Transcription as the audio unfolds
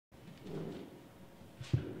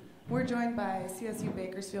We're joined by CSU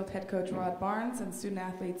Bakersfield head coach Rod Barnes and student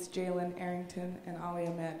athletes Jalen Arrington and Ali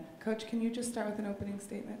Ahmed. Coach, can you just start with an opening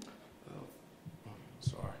statement?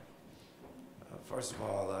 Sorry. First of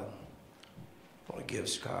all, I want to give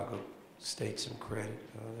Chicago State some credit.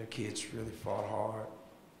 Their kids really fought hard,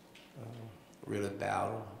 really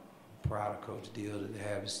battled. I'm proud of Coach Deal to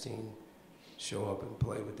have his team show up and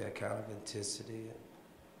play with that kind of intensity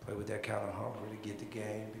and play with that kind of hunger to get the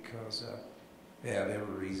game, because they have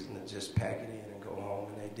every reason to just pack it in and go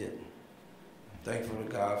home, and they didn't. I'm thankful to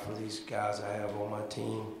God for these guys I have on my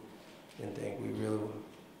team. Didn't think we really were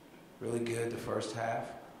really good the first half.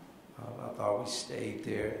 I thought we stayed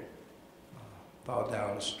there. Thought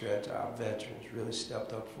down the stretch our veterans really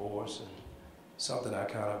stepped up for us, and something I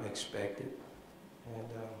kind of expected. And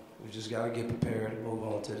we just got to get prepared and move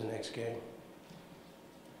on to the next game.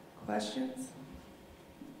 Questions?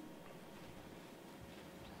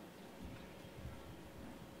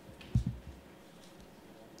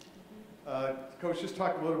 Coach, just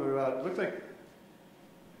talk a little bit about it. Looks like it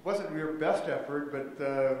wasn't your best effort,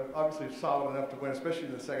 but obviously solid enough to win, especially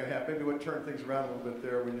in the second half. Maybe what turned things around a little bit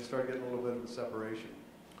there when you started getting a little bit of a separation?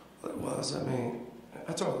 Well, it was. I mean,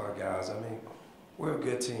 I told our guys, I mean, we're a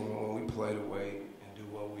good team when we play the way and do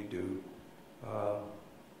what we do.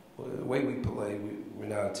 The way we play, we're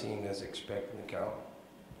not a team that's expecting to count,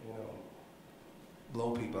 you know,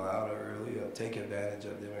 blow people out early or take advantage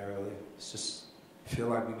of them early. It's just feel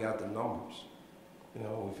like we got the numbers. You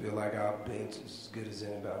know, we feel like our bench is as good as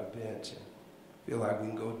anybody's bench, and feel like we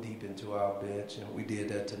can go deep into our bench, and we did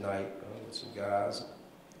that tonight with some guys.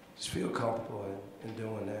 Just feel comfortable in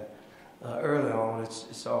doing that. Early on,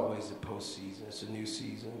 it's always the postseason. It's a new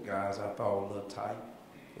season. Guys, I thought were a little tight,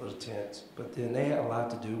 a little tense, but then they had a lot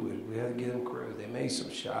to do with it. We had to give them credit. They made some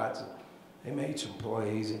shots, and they made some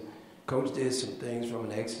plays, and Coach did some things from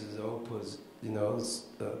an X's O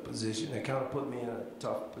position that kind of put me in a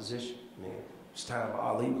tough position. I mean, this time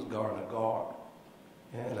Ali was guarding a guard,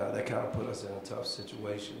 and that kind of put us in a tough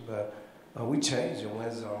situation. But we changed the win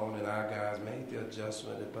zone, and our guys made the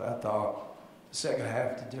adjustment. But I thought the second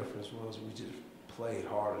half, the difference was we just played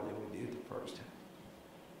harder than we did the first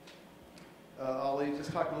half. Ali,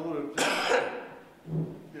 just talk a little bit.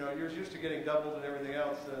 You know, you're used to getting doubled and everything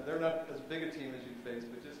else. They're not as big a team as you face,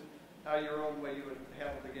 but just how your own way you would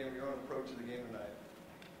handle the game, your own approach to the game tonight.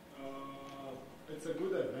 It's a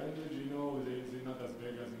good advantage, you know. They're not as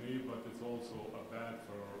big as me, but it's also a bad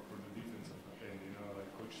for the defensive end, you know.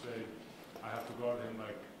 Like Coach said, I have to guard him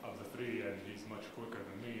like of the three, and he's much quicker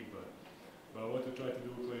than me. But what we tried to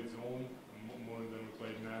do, we played zone more than we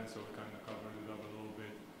played man, so we kind of covered it up a little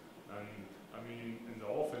bit. And I mean, in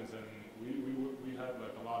the offense, and we had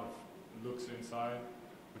like a lot of looks inside,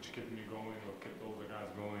 which kept me going, or kept all the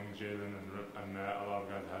guys going. Jalen and Matt, a lot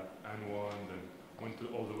of guys had and one, and went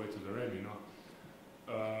all the way to the rim, you know.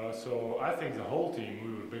 So I think the whole team,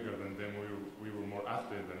 we were bigger than them. We were more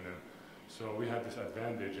athletic than them. So we had this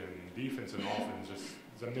advantage in defense and offense. Just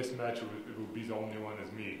the mismatch, it would be the only one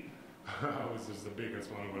as me. I was just the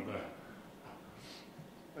biggest one over there.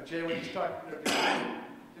 Jay, when you talk,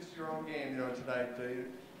 just your own game, you know, tonight.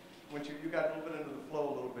 When you got a little bit into the flow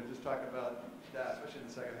a little bit, just talk about that, especially in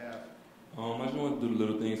the second half. I just want to do the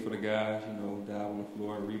little things for the guys, you know, dive on the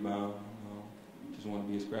floor, rebound. Just want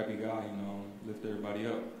to be a scrappy guy, you know, lift everybody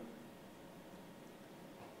up.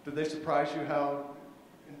 Did they surprise you how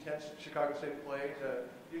intense Chicago State played?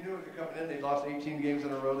 You knew if you're coming in, they lost 18 games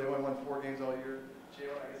in a row. They only won 4 games all year.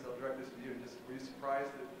 Jalen, I guess I'll direct this to you. Were you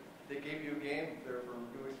surprised that they gave you a game there for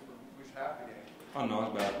at least half the game? I know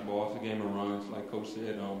it's basketball. It's a game of runs. Like Coach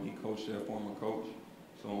said, he coached their former coach.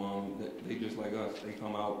 So they just like us. They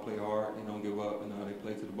come out, play hard, they don't give up, and they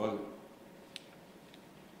play to the buzzer.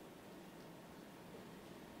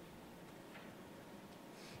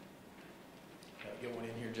 Get one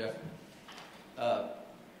in here, Jeff.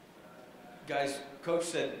 Guys, Coach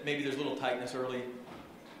said maybe there's a little tightness early.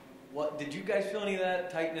 What did you guys feel any of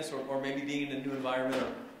that tightness, or maybe being in a new environment,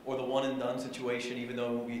 or the one and done situation? Even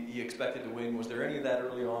though you expected to win, was there any of that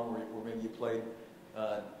early on, where maybe you played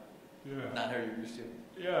not how you're used to?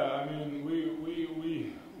 Yeah, I mean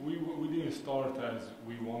we didn't start as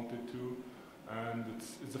we wanted to, and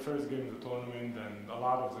it's the first game of the tournament, and a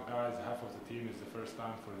lot of the guys, half of the team is the first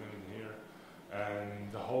time for them in here. And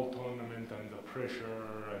the whole tournament and the pressure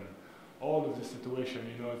and all of the situation,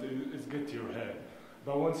 you know, it's get to your head.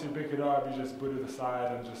 But once you pick it up, you just put it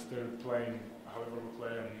aside and just start playing however we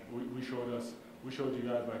play. And we showed you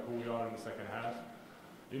guys like who we are in the second half.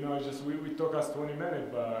 You know, it's just we took us 20 minutes,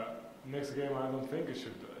 but next game I don't think it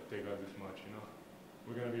should take us this much. You know,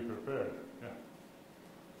 we're gonna be prepared. Yeah.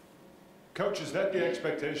 Coach, is that the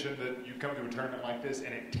expectation that you come to a tournament like this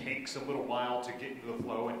and it takes a little while to get into the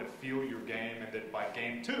flow and to feel your game, and that by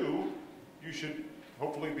game 2, you should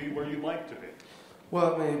hopefully be where you'd like to be?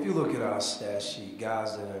 Well, I mean, if you look at our stat sheet,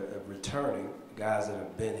 guys that are returning, guys that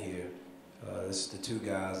have been here, this is the 2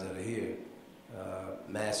 guys that are here.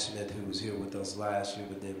 Matt Smith, who was here with us last year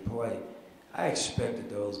but didn't play. I expected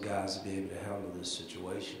those guys to be able to handle this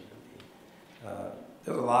situation. I mean,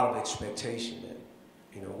 there's a lot of expectation that,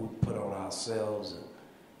 you know, we put on ourselves, and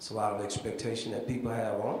it's a lot of expectation that people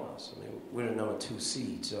have on us. I mean, we're the number 2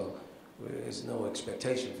 seed, so there's no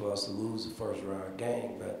expectation for us to lose the first round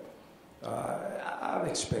game, but I've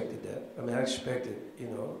expected that. I mean, I expected, you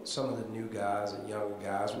know, some of the new guys and younger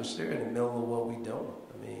guys, which they're in the middle of what we're doing.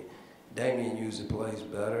 I mean, Damian usually plays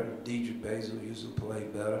better. Dedrick Basil usually play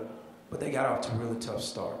better. But they got off to really tough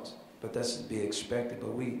starts. But that's to be expected.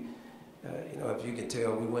 But we, you know, if you can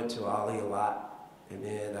tell, we went to Ali a lot. And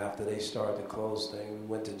then after they started the close thing, we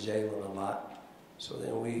went to Jalen a lot. So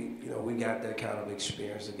then we, you know, we got that kind of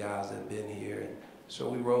experience, the guys that have been here. And so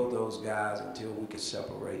we rode those guys until we could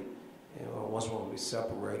separate. You know, once when we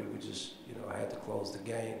separated, we just, you know, I had to close the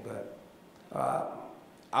game. But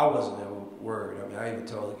I wasn't ever worried. I mean, I even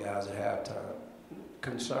told the guys at halftime,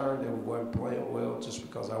 concerned that we weren't playing well just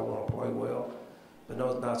because I want to play well. But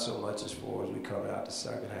no, not so much as far as we come out the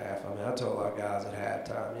second half. I mean, I told our guys at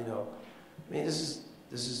halftime, you know, I mean, this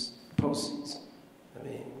is postseason. I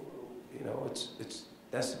mean, you know,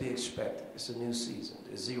 that's to be expected. It's a new season.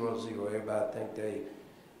 It's 0-0. Everybody think they,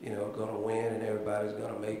 you know, going to win, and everybody's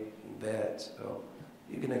going to make bets. So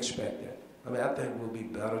you can expect that. I mean, I think we'll be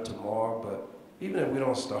better tomorrow, but even if we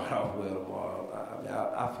don't start off well tomorrow, I mean,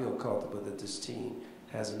 I feel comfortable that this team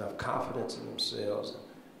has enough confidence in themselves, and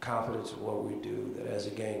confidence in what we do, that as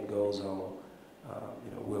the game goes on,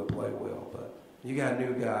 you know, we'll play well. But you got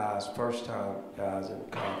new guys, first-time guys in the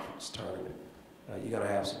conference tournament. You're going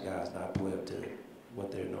to have some guys not play up to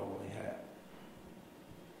what they normally have.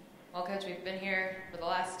 Well, Coach, we've been here for the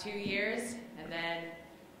last 2 years, and then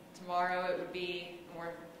tomorrow it would be a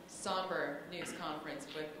more somber news conference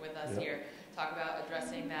with us here. Talk about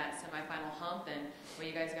addressing that semifinal hump and what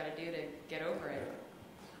you guys got to do to get over it.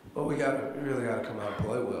 Well, we really got to come out and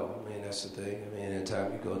play well. I mean, that's the thing. I mean,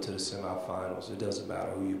 anytime you go to the semifinals, it doesn't matter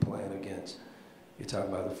who you're playing against. You're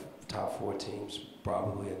talking about the top 4 teams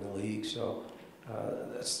probably in the league. So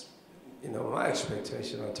that's, you know, my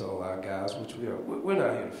expectation. I told our guys, which we're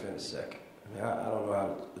not here to finish second. I mean, I don't know how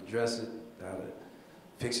to address it, how to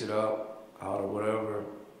fix it up, how to whatever.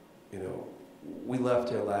 You know, we left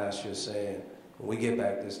here last year saying, when we get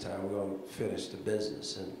back this time, we're going to finish the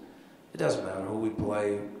business. And it doesn't matter who we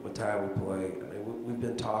play, what time we play. I mean, we've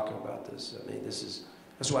been talking about this. I mean,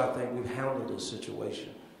 that's why I think we've handled this situation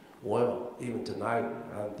well. Even tonight,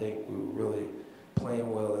 I think we were really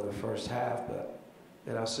playing well in the first half. But,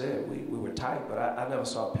 and I said, we were tight, but I never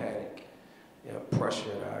saw panic, you know,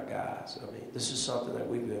 pressure in our guys. I mean, this is something that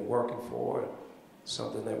we've been working for,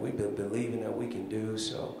 something that we've been believing that we can do.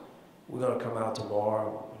 So we're going to come out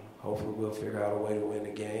tomorrow. Hopefully we'll figure out a way to win the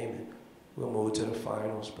game, and we'll move to the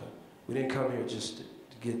finals. But we didn't come here just to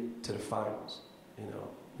get to the finals. You know,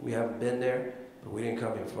 we haven't been there, but we didn't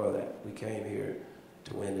come here for that. We came here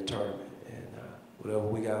to win the tournament. And whatever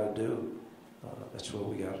we got to do, that's what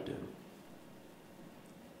we got to do.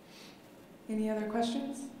 Any other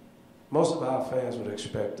questions? Most of our fans would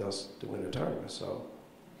expect us to win the tournament, so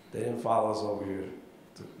they didn't follow us over here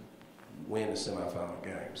to win the semifinal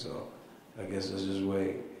game. So I guess it's just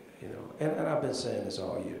way, you know. And I've been saying this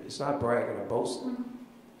all year. It's not bragging or boasting.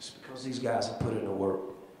 It's because these guys have put in the work.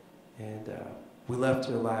 And we left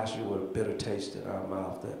here last year with a bitter taste in our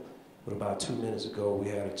mouth that about 2 minutes ago we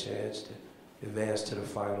had a chance to advance to the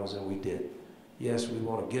finals, and we did. Yes, we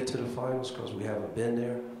want to get to the finals because we haven't been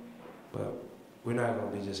there, but we're not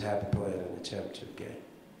going to be just happy playing in the championship game.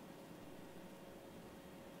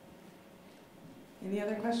 Any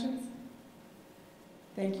other questions?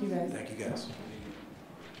 Thank you, guys. Thank you, guys.